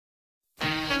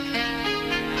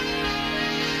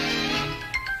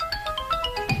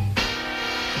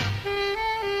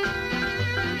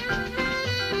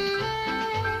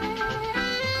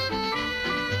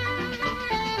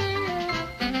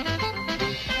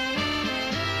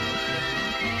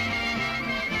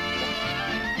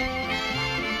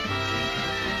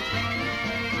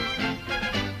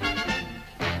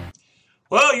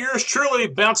Well, yours truly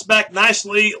bounced back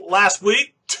nicely last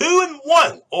week.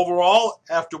 2-1 overall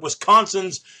after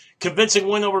Wisconsin's convincing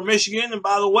win over Michigan. And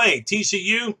by the way,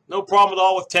 T.C.U, no problem at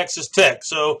all with Texas Tech.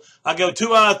 So I go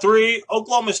 2 out of 3.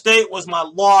 Oklahoma State was my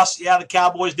loss. Yeah, the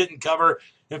Cowboys didn't cover.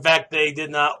 In fact, they did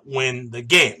not win the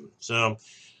game. So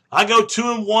I go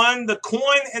 2-1. The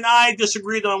coin and I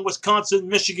disagreed on Wisconsin,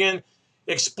 Michigan,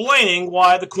 explaining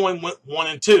why the coin went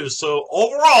 1-2. So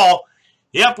overall,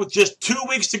 yep, with just 2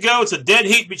 weeks to go, it's a dead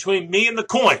heat between me and the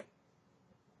coin.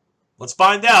 Let's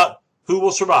find out who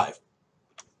will survive.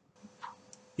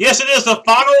 Yes, it is the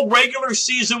final regular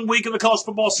season week of the college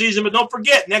football season, but don't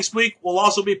forget, next week we'll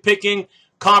also be picking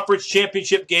conference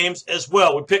championship games as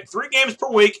well. We pick 3 games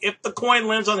per week. If the coin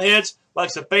lands on heads,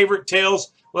 like the favorite,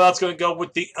 tails, well, it's going to go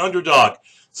with the underdog.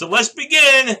 So let's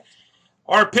begin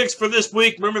our picks for this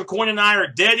week. Remember, the coin and I are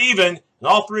dead even. In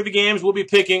all 3 of the games, we'll be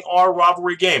picking our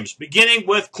rivalry games. Beginning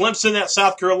with Clemson at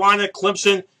South Carolina.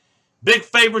 Clemson, big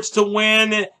favorites to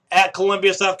win at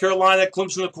Columbia, South Carolina.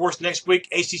 Clemson, of course, next week,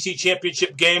 ACC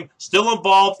championship game. Still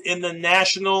involved in the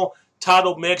national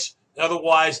title mix,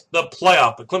 otherwise the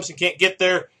playoff. But Clemson can't get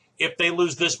there if they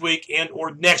lose this week and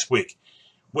or next week.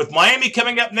 With Miami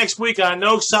coming up next week, I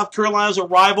know South Carolina's a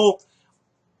rival.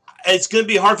 It's going to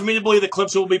be hard for me to believe that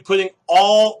Clemson will be putting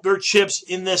all their chips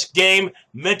in this game.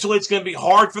 Mentally, it's going to be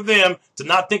hard for them to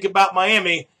not think about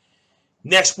Miami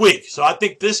next week. So I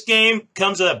think this game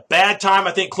comes at a bad time.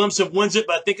 I think Clemson wins it,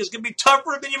 but I think it's going to be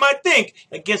tougher than you might think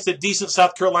against a decent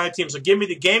South Carolina team. So give me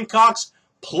the Gamecocks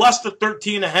plus the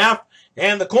 13.5.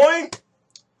 And the coin?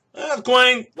 The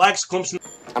coin likes Clemson.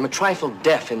 I'm a trifle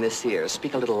deaf in this ear.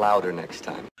 Speak a little louder next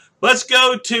time. Let's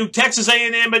go to Texas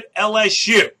A&M at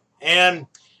L.S.U. And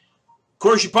of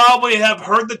course, you probably have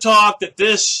heard the talk that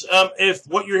this, if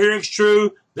what you're hearing is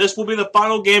true, this will be the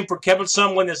final game for Kevin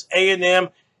Sumlin as A&M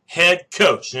head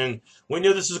coach. And we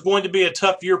knew this is going to be a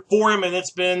tough year for him, and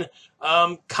it's been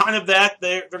kind of that.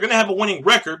 They're going to have a winning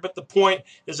record, but the point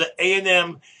is that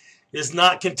A&M is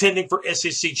not contending for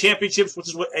SEC championships, which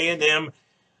is what A&M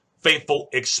faithful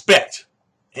expect.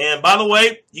 And by the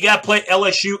way, you got to play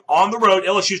LSU on the road.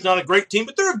 LSU's not a great team,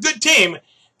 but they're a good team.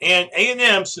 And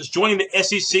A&M, since joining the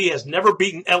SEC, has never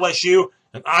beaten LSU,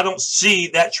 and I don't see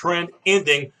that trend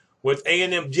ending with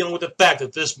A&M dealing with the fact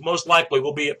that this most likely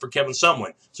will be it for Kevin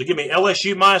Sumlin. So give me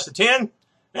LSU minus the 10,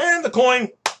 and the coin,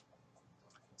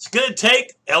 it's going to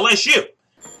take LSU.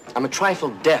 I'm a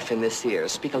trifle deaf in this ear.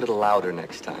 Speak a little louder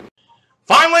next time.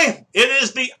 Finally, it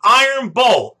is the Iron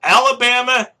Bowl.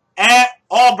 Alabama at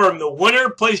Auburn. The winner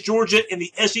plays Georgia in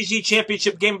the SEC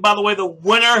championship game. By the way, the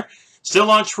winner still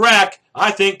on track,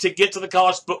 I think, to get to the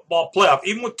college football playoff.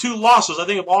 Even with 2 losses, I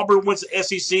think if Auburn wins the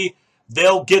SEC,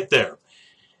 they'll get there.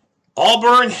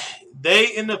 Auburn, they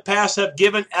in the past have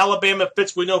given Alabama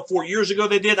fits. We know 4 years ago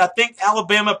they did. I think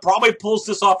Alabama probably pulls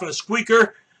this off in a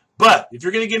squeaker. But if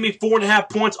you're going to give me 4.5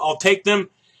 points, I'll take them.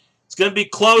 It's going to be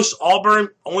close. Auburn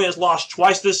only has lost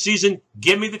twice this season.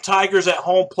 Give me the Tigers at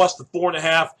home plus the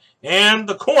 4.5. And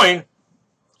the coin,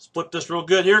 split this real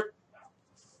good here.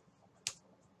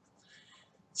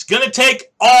 It's going to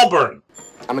take Auburn.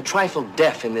 I'm a trifle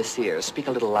deaf in this ear. Speak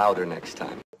a little louder next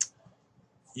time.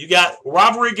 You got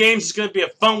rivalry games. It's going to be a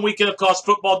fun weekend of college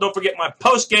football. Don't forget my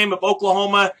post game of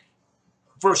Oklahoma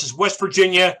versus West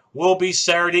Virginia will be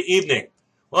Saturday evening.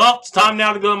 Well, it's time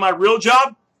now to go to my real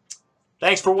job.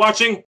 Thanks for watching.